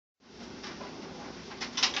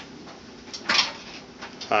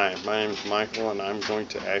Hi, my name is Michael, and I'm going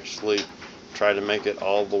to actually try to make it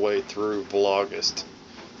all the way through Vlogust.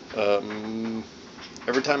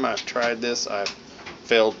 Every time I've tried this, I've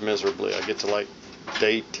failed miserably. I get to like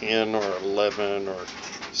day 10 or 11 or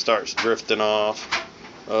starts drifting off.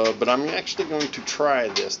 But I'm actually going to try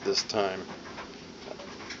this time.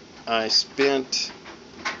 I spent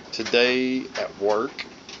today at work.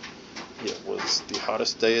 It was the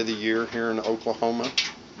hottest day of the year here in Oklahoma.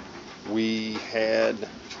 We had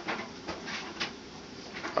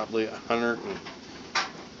probably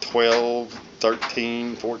 112,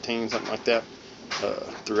 13, 14, something like that,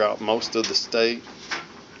 throughout most of the state.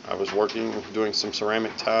 I was working, doing some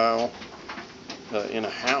ceramic tile in a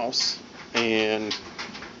house, and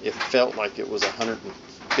it felt like it was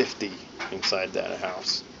 150 inside that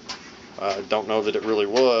house. I don't know that it really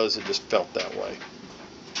was, it just felt that way.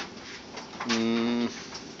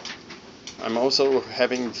 I'm also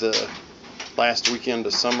having the last weekend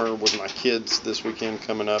of summer with my kids this weekend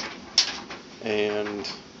coming up,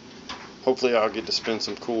 and hopefully I'll get to spend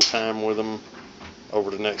some cool time with them over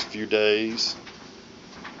the next few days.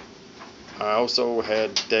 I also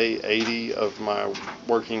had day 80 of my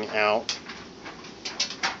working out.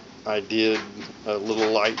 I did a little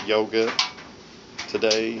light yoga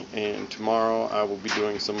today, and tomorrow I will be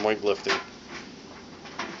doing some weightlifting.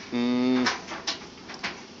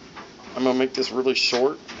 I'm going to make this really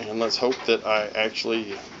short, and let's hope that I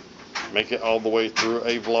actually make it all the way through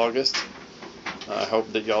a Vlogust. I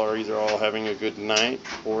hope that y'all are either all having a good night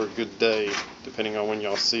or a good day, depending on when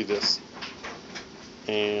y'all see this.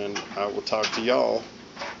 And I will talk to y'all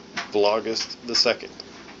Vlogust the 2nd.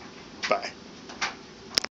 Bye.